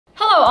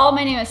all,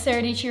 my name is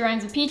Sara Dietschy,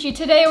 rhymes with Peachy.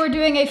 Today we're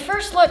doing a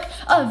first look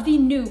of the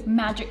new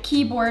Magic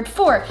Keyboard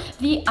for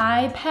the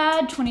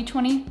iPad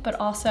 2020, but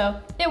also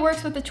it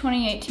works with the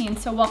 2018,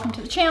 so welcome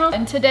to the channel.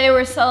 And today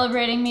we're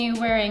celebrating me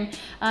wearing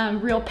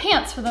real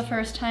pants for the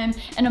first time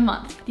in a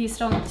month. These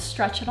don't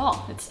stretch at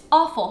all, it's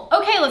awful.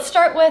 Okay, let's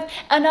start with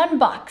an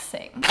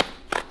unboxing.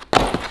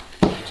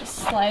 Just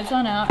slides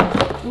on out.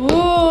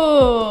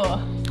 Ooh.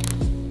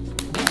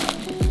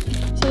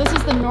 So this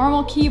is the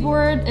normal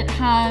keyboard. It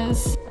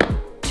has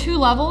 2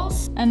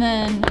 levels and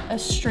then a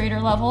straighter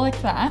level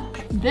like that.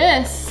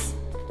 This,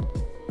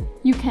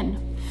 you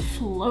can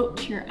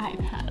float your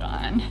iPad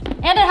on.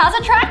 And it has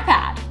a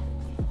trackpad.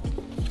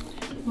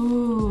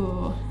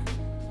 Ooh.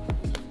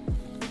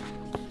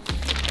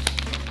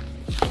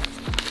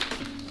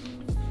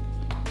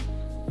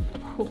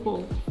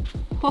 Ho,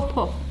 ho,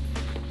 ho.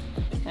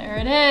 There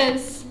it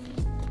is.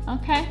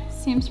 Okay,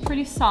 seems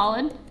pretty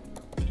solid.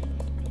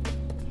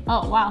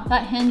 Oh wow,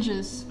 that hinge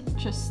is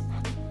just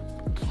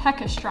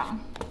hecka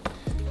strong.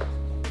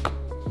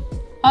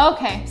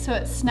 Okay, so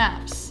it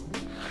snaps.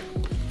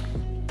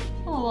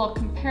 A little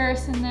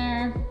comparison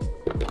there.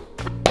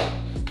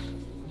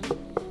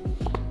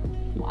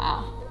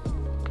 Wow.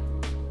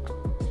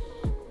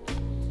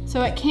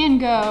 So it can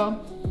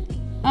go,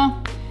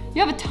 oh,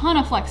 you have a ton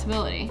of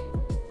flexibility.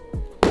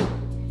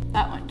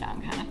 That went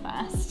down kind of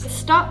fast. It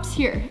stops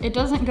here. It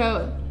doesn't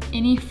go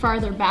any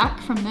farther back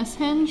from this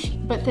hinge,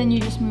 but then you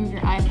just move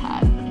your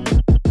iPad.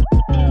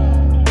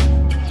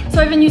 So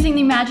I've been using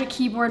the Magic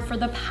Keyboard for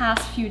the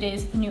past few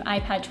days of the new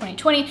iPad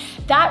 2020.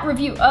 That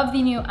review of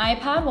the new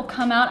iPad will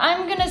come out,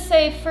 I'm gonna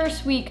say,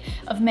 first week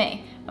of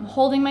May. I'm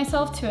holding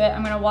myself to it.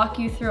 I'm gonna walk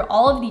you through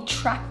all of the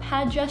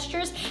trackpad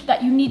gestures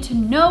that you need to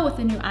know with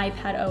the new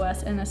iPad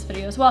OS in this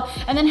video as well.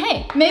 And then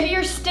hey, maybe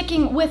you're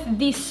sticking with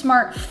the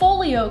Smart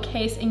Folio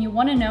case and you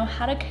wanna know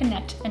how to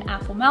connect an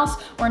Apple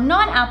mouse or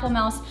non-Apple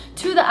mouse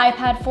to the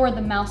iPad for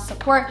the mouse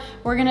support.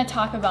 We're gonna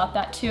talk about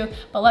that too,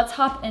 but let's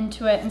hop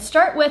into it and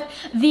start with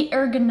the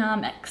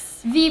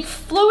ergonomics. The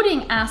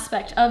floating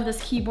aspect of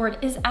this keyboard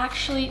is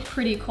actually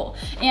pretty cool.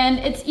 And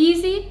it's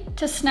easy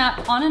to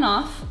snap on and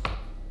off,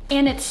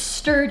 and it's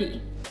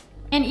sturdy.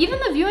 And even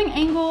the viewing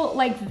angle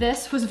like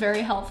this was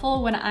very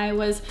helpful when I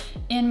was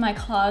in my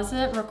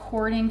closet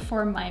recording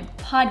for my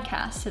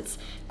podcast. It's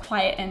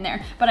quiet in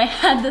there, but I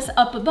had this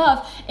up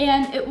above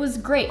and it was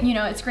great. You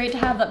know, it's great to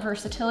have that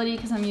versatility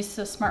because I'm used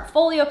to Smart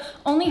Folio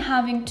only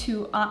having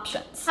 2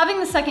 options.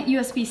 Having the second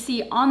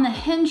USB-C on the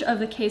hinge of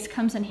the case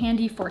comes in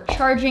handy for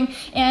charging,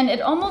 and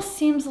it almost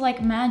seems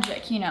like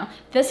magic, you know.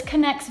 This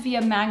connects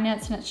via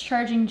magnets and it's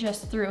charging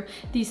just through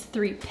these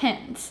 3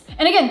 pins.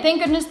 And again,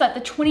 thank goodness that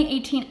the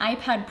 2018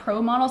 iPad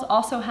Pro models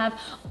also have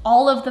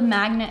all of the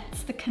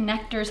magnets, the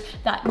connectors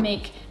that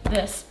make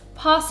this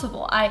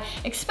possible. I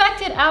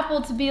expected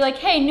Apple to be like,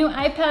 hey, new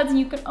iPads and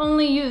you can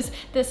only use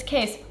this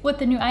case with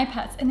the new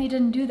iPads, and they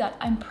didn't do that.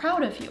 I'm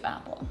proud of you,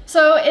 Apple.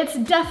 So it's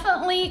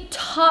definitely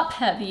top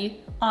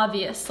heavy,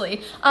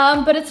 obviously,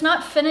 but it's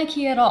not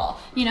finicky at all.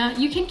 You know,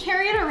 you can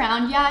carry it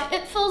around. Yeah,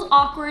 it feels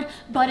awkward,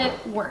 but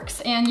it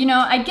works. And you know,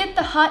 I get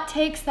the hot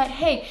takes that,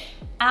 hey,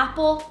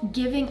 Apple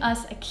giving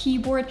us a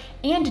keyboard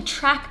and a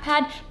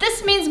trackpad,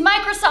 this means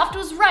Microsoft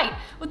was right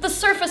with the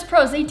Surface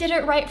Pros. They did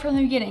it right from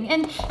the beginning.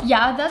 And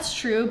yeah, that's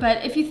true,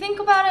 but if you think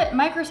about it,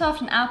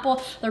 Microsoft and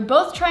Apple, they're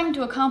both trying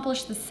to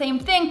accomplish the same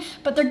thing,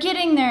 but they're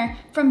getting there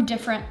from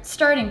different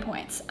starting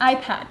points.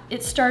 iPad,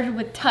 it started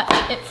with touch.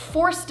 It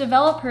forced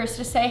developers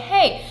to say,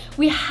 hey,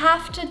 we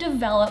have to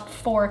develop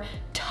for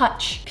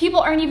touch. People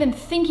aren't even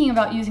thinking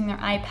about using their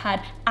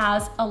iPad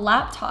as a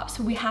laptop,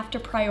 so we have to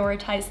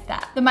prioritize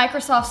that. The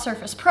Microsoft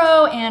Surface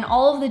Pro and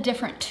all of the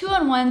different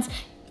 2-in-1s,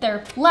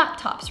 they're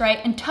laptops, right?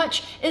 And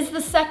touch is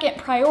the second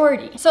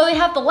priority. So they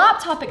have the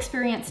laptop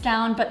experience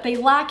down, but they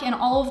lack in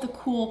all of the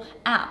cool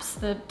apps,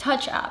 the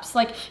touch apps.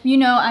 Like, you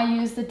know, I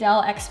use the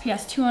Dell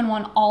XPS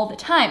 2-in-1 all the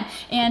time,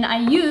 and I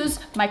use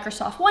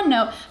Microsoft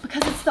OneNote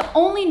because it's the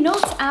only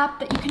notes app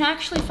that you can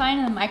actually find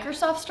in the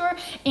Microsoft store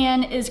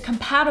and is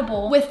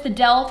compatible with the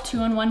Dell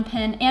 2-in-1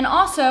 pen and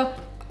also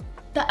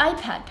the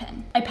iPad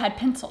pen, iPad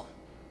pencil,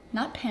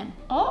 not pen.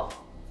 Oh.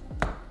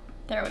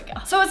 There we go.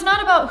 So it's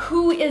not about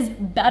who is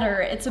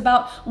better, it's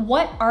about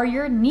what are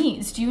your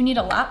needs. Do you need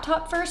a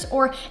laptop first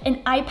or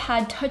an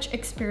iPad touch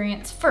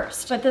experience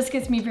first? But this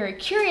gets me very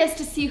curious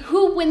to see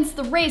who wins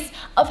the race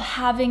of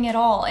having it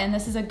all, and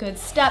this is a good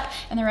step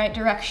in the right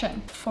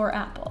direction for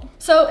Apple.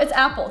 So it's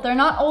Apple. They're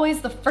not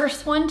always the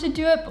first one to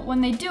do it, but when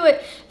they do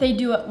it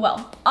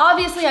well.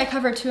 Obviously, I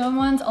cover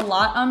 2-in-1s a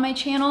lot on my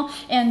channel,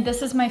 and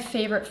this is my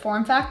favorite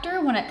form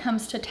factor when it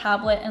comes to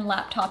tablet and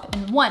laptop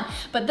in one.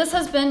 But this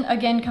has been,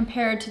 again,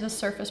 compared to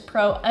the Surface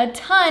Pro a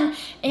ton,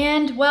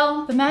 and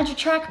well, the Magic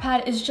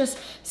Trackpad is just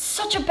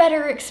such a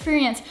better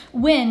experience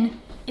when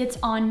it's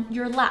on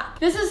your lap.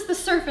 This is the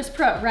Surface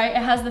Pro, right? It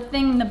has the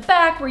thing in the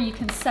back where you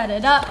can set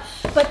it up,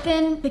 but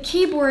then the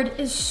keyboard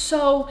is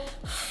so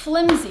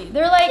flimsy.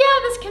 They're like, yeah,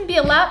 this can be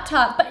a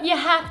laptop, but you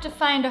have to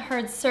find a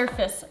hard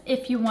surface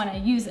if you want to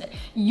use it.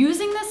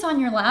 Using this on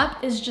your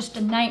lap is just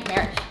a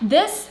nightmare.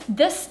 This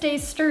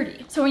stays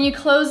sturdy. So when you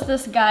close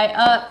this guy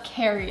up,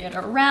 carry it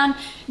around,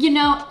 you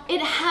know,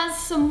 it has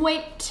some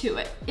weight to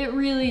it. It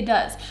really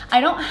does.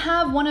 I don't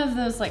have one of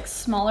those like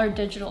smaller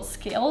digital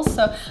scales,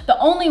 so the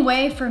only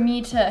way for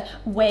me to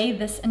weigh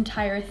this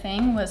entire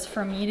thing was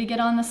for me to get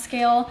on the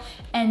scale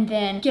and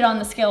then get on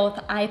the scale with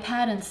the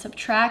iPad and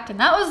subtract, and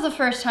that was the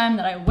first time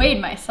that I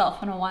weighed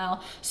myself in a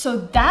while, so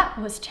that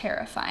was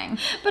terrifying.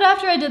 But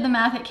after I did the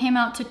math, it came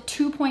out to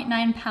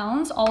 2.9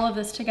 pounds, all of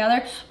this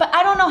together, but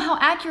I don't know how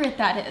accurate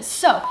that is.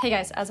 So, hey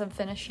guys, as I'm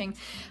finishing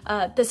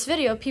this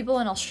video, people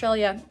in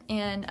Australia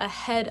and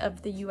ahead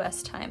of the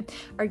US time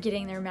are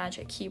getting their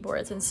Magic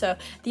keyboards, and so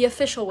the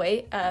official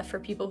weight for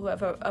people who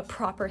have a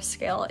proper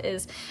scale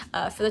is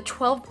for the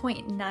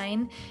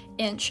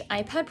 12.9-inch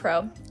iPad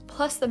Pro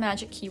plus the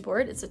Magic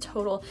keyboard, it's a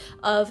total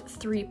of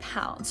 3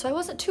 pounds. So I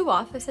wasn't too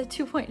off, I said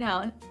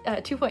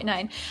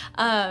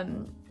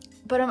 2.9.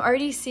 But I'm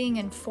already seeing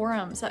in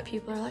forums that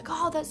people are like,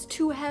 oh, that's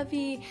too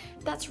heavy,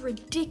 that's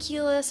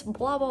ridiculous,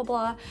 blah, blah,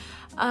 blah.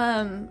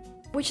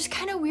 Which is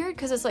kind of weird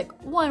because it's like,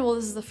 one, well,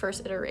 this is the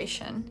first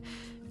iteration.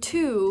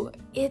 Two,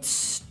 it's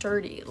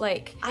sturdy.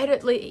 Like,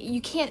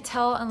 you can't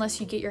tell unless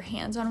you get your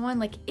hands on one.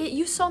 Like,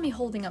 you saw me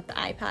holding up the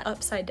iPad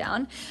upside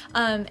down,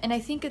 and I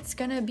think it's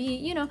gonna be,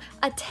 you know,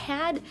 a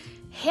tad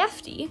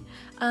hefty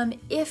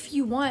if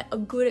you want a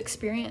good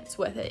experience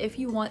with it, if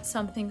you want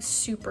something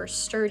super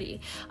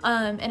sturdy.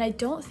 And I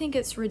don't think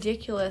it's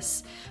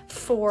ridiculous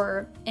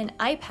for an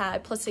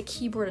iPad plus a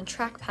keyboard and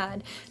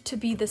trackpad to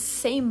be the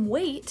same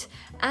weight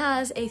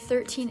as a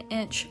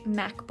 13-inch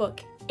MacBook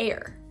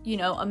Air. You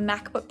know, a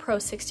MacBook Pro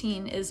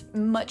 16 is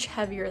much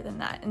heavier than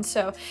that. And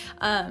so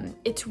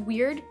it's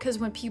weird because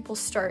when people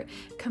start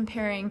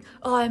comparing,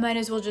 oh, I might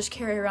as well just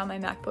carry around my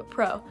MacBook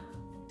Pro.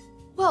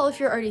 Well, if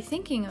you're already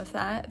thinking of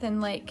that,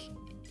 then like,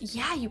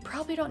 yeah, you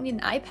probably don't need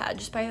an iPad.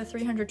 Just buy a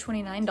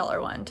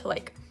 $329 one to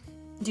like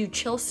do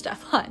chill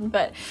stuff on.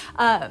 But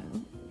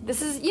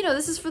this is, you know,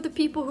 this is for the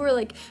people who are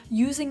like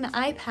using the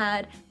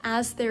iPad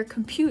as their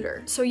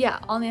computer. So yeah,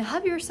 on the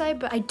heavier side,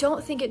 but I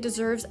don't think it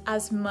deserves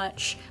as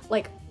much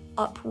like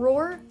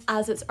uproar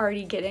as it's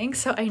already getting.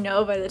 So I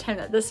know by the time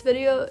that this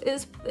video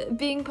is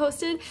being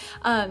posted,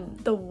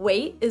 the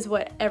weight is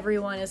what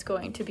everyone is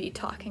going to be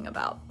talking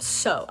about.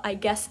 So I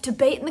guess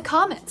debate in the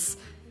comments,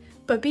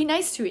 but be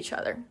nice to each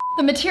other.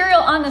 The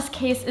material on this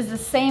case is the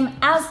same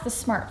as the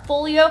Smart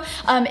Folio.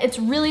 It's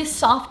really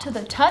soft to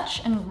the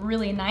touch and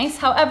really nice.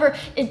 However,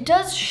 it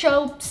does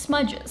show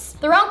smudges.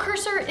 The round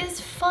cursor is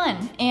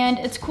fun, and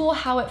it's cool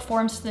how it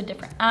forms to the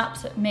different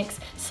apps. It makes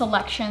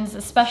selections,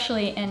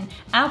 especially in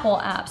Apple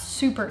apps,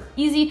 super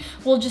easy.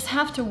 We'll just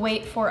have to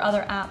wait for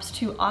other apps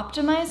to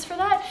optimize for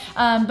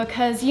that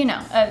because, you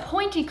know, a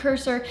pointy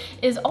cursor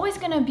is always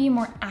gonna be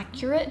more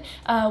accurate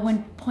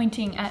when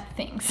pointing at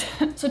things.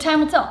 So time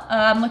will tell.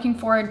 I'm looking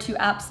forward to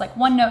apps like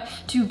OneNote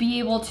to be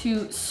able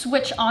to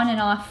switch on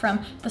and off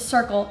from the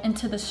circle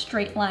into the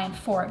straight line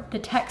for the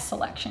text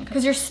selection,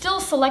 because you're still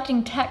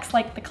selecting text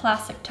like the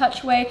classic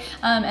touch way,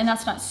 and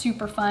that's not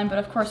super fun. But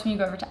of course, when you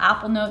go over to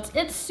Apple Notes,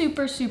 it's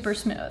super, super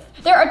smooth.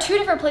 There are two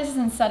different places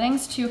in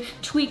settings to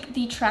tweak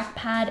the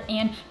trackpad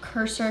and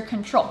cursor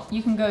control.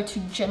 You can go to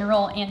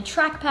General and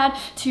Trackpad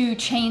to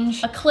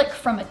change a click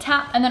from a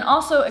tap, and then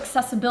also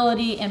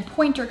accessibility and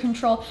pointer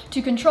control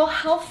to control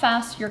how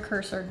fast your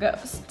cursor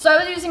goes. So I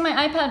was using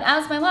my iPad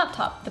as my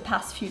laptop the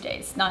past few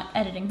days, not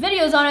editing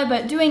videos on it,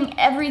 but doing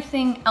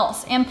everything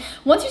else. And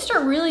once you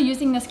start really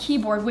using this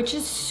keyboard, which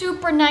is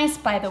super nice,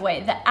 by the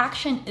way, the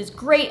action is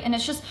great and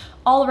it's just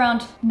all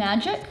around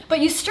magic,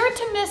 but you start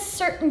to miss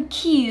certain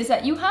keys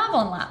that you have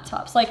on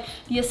laptops, like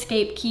the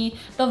escape key,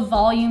 the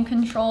volume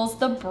controls,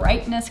 the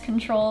brightness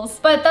controls.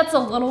 But that's a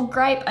little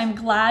gripe. I'm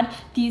glad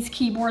these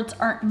keyboards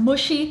aren't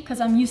mushy because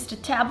I'm used to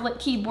tablet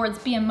keyboards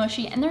being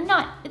mushy, and they're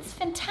not. It's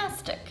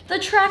fantastic. The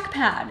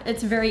trackpad,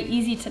 it's very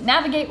easy to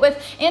navigate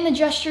with, and the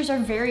gestures are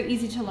very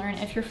easy to learn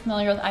if you're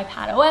familiar with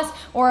iPad OS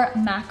or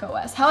Mac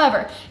OS.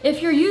 However, if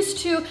you're used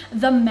to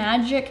the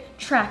Magic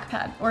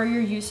trackpad or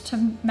you're used to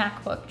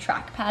MacBook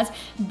trackpads,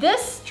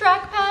 this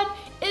trackpad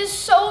is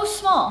so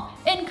small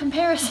in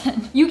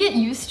comparison. You get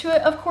used to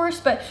it, of course,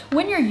 but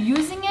when you're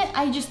using it,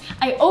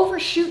 I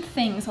overshoot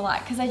things a lot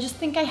because I just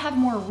think I have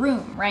more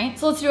room, right?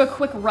 So let's do a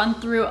quick run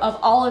through of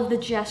all of the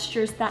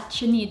gestures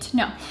that you need to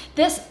know.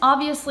 This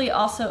obviously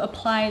also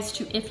applies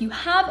to if you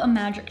have a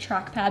Magic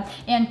trackpad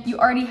and you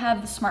already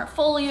have the Smart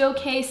Folio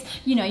case,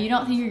 you know, you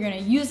don't think you're gonna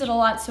use it a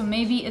lot, so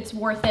maybe it's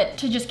worth it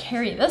to just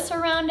carry this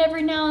around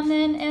every now and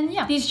then. And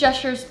yeah, these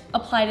gestures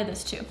apply to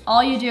this too.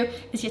 All you do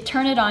is you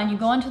turn it on, you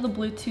go into the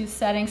Bluetooth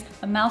setting, settings,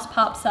 the mouse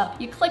pops up,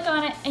 you click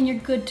on it, and you're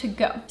good to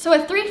go. So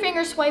a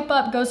 3-finger swipe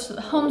up goes to the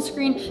home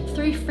screen,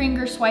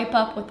 3-finger swipe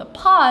up with the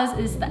pause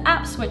is the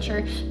app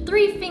switcher,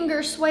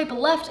 3-finger swipe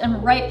left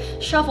and right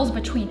shuffles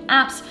between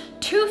apps,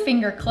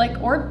 2-finger click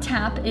or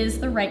tap is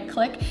the right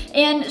click,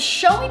 and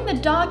showing the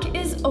dock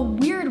is a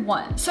weird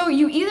one. So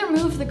you either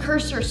move the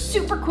cursor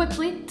super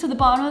quickly to the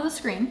bottom of the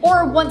screen,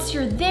 or once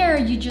you're there,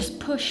 you just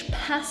push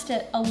past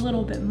it a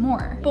little bit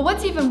more. But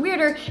what's even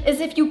weirder is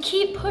if you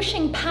keep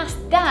pushing past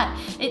that,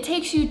 it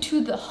takes you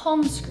to the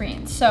home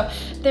screen. So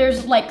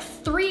there's like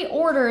 3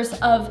 orders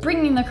of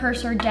bringing the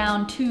cursor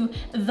down to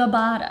the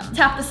bottom.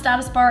 Tap the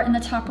status bar in the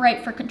top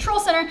right for control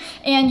center,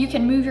 and you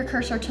can move your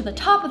cursor to the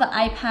top of the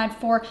iPad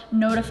for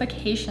notification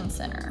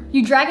center.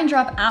 You drag and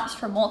drop apps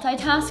for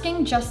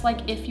multitasking, just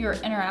like if you're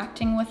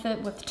interacting with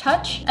it with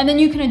touch, and then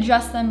you can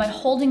adjust them by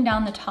holding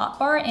down the top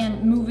bar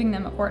and moving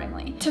them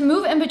accordingly. To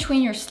move in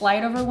between your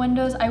slide over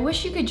windows, I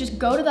wish you could just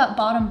go to that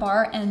bottom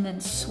bar and then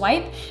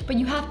swipe, but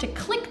you have to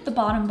click the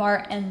bottom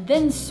bar and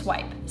then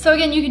swipe. So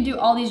again, you can do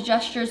all these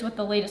gestures with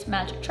the latest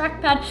Magic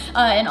Trackpad,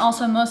 and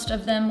also most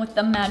of them with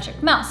the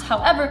Magic Mouse.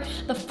 However,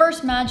 the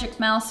first Magic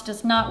Mouse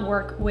does not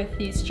work with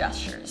these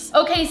gestures.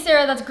 Okay,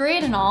 Sarah, that's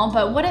great and all,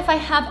 but what if I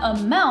have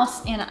a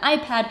mouse and an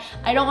iPad?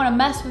 I don't want to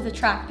mess with the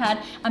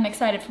trackpad. I'm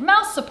excited for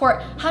mouse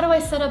support. How do I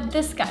set up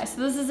this guy?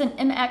 So this is an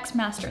MX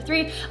Master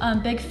 3. I'm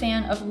a big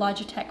fan of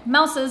Logitech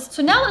mouses.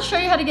 So now let's show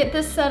you how to get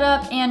this set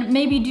up and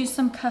maybe do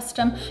some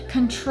custom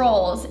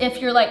controls.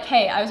 If you're like,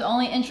 hey, I was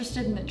only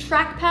interested in the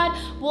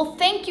trackpad, well,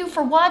 thank you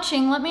for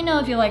watching. Let me know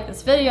if you like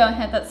this video and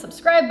hit that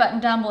subscribe button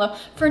down below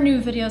for new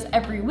videos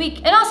every week.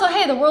 And also,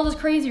 hey, the world is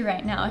crazy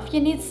right now. If you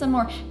need some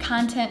more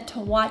content to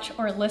watch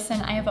or listen,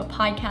 I have a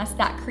podcast,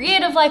 That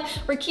Creative Life.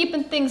 We're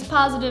keeping things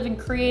positive and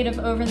creative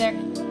over there.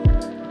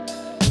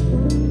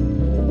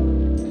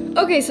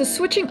 Okay, so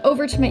switching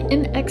over to my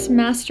MX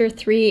Master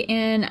 3,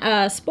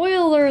 and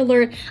spoiler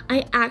alert,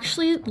 I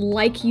actually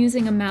like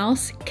using a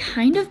mouse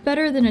kind of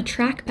better than a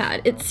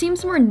trackpad. It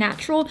seems more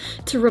natural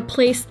to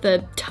replace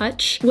the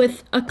touch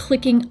with a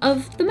clicking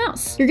of the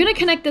mouse. You're gonna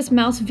connect this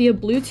mouse via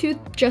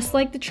Bluetooth, just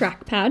like the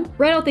trackpad.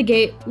 Right out the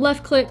gate,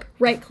 left click,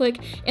 right click,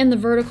 and the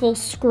vertical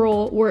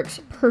scroll works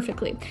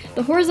perfectly.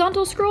 The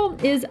horizontal scroll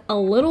is a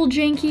little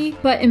janky,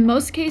 but in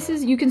most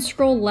cases, you can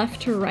scroll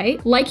left to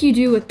right like you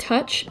do with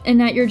touch, and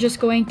that you're just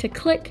going to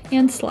click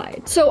and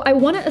slide. So I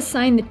want to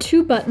assign the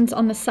 2 buttons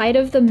on the side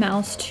of the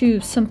mouse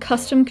to some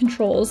custom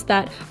controls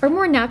that are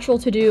more natural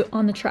to do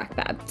on the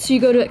trackpad. So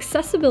you go to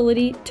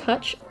Accessibility,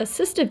 Touch,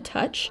 Assistive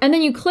Touch, and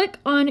then you click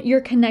on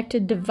your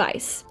connected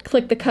device.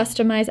 Click the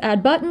Customize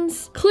Add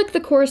Buttons, click the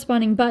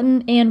corresponding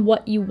button and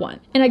what you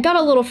want. And I got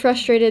a little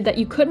frustrated that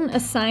you couldn't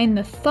assign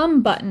the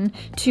thumb button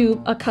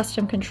to a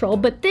custom control,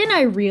 but then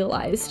I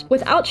realized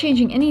without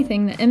changing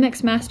anything, the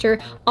MX Master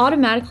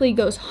automatically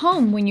goes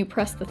home when you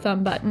press the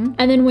thumb button,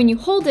 and then when you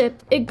hold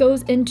it, it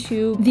goes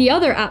into the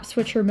other app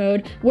switcher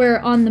mode, where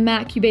on the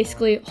Mac you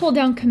basically hold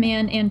down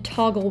Command and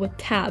toggle with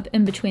Tab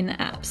in between the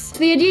apps. So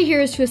the idea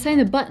here is to assign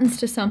the buttons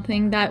to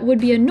something that would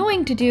be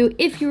annoying to do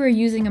if you were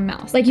using a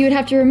mouse. Like you would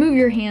have to remove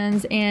your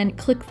hands and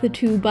click the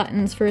 2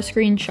 buttons for a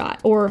screenshot,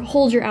 or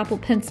hold your Apple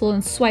Pencil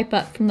and swipe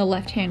up from the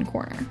left-hand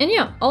corner. And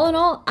yeah, all in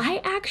all, I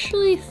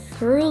actually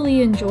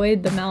thoroughly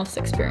enjoyed the mouse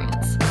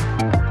experience.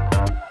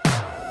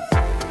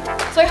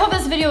 So I hope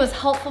this video was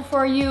helpful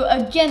for you.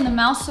 Again, the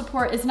mouse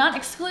support is not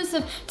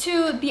exclusive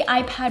to the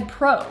iPad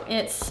Pro.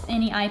 It's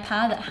any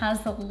iPad that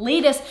has the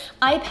latest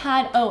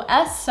iPad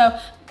OS. So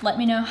let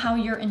me know how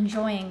you're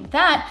enjoying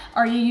that.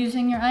 Are you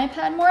using your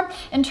iPad more?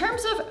 In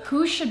terms of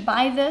who should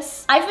buy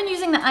this, I've been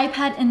using the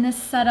iPad in this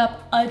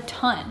setup a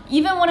ton.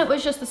 Even when it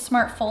was just a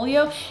Smart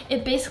Folio,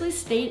 it basically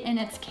stayed in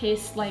its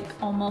case like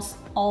almost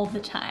all the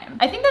time.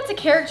 I think that's a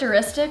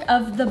characteristic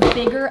of the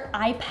bigger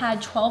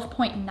iPad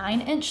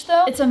 12.9 inch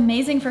though. It's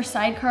amazing for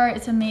sidecar,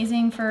 it's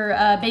amazing for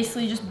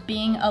basically just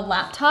being a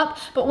laptop,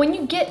 but when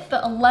you get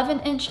the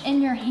 11 inch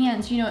in your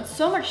hands, you know, it's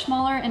so much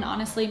smaller and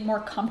honestly more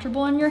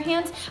comfortable in your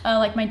hands.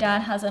 Like my dad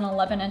has an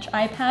 11 inch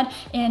iPad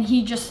and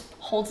he just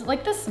holds it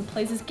like this and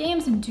plays his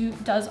games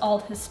and does all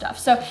of his stuff.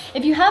 So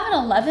if you have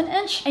an 11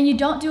 inch and you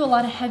don't do a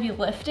lot of heavy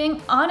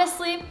lifting,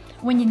 honestly,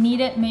 when you need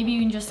it, maybe you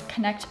can just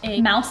connect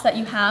a mouse that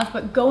you have,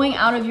 but going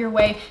out of your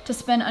way to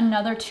spend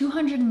another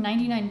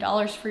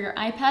 $299 for your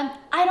iPad,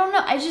 I don't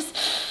know,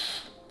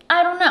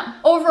 I don't know.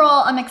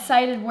 Overall, I'm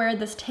excited where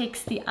this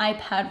takes the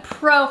iPad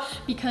Pro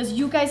because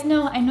you guys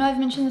know, I know I've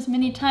mentioned this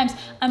many times,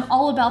 I'm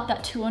all about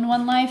that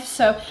 2-in-1 life.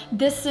 So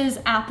this is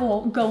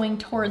Apple going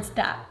towards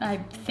that, I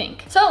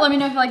think. So let me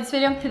know if you like this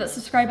video. Hit that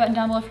subscribe button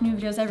down below for new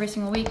videos every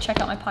single week. Check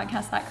out my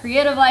podcast, That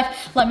Creative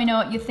Life. Let me know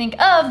what you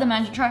think of the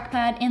Magic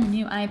Trackpad and the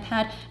new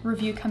iPad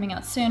review coming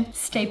out soon.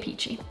 Stay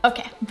peachy.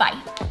 Okay, bye.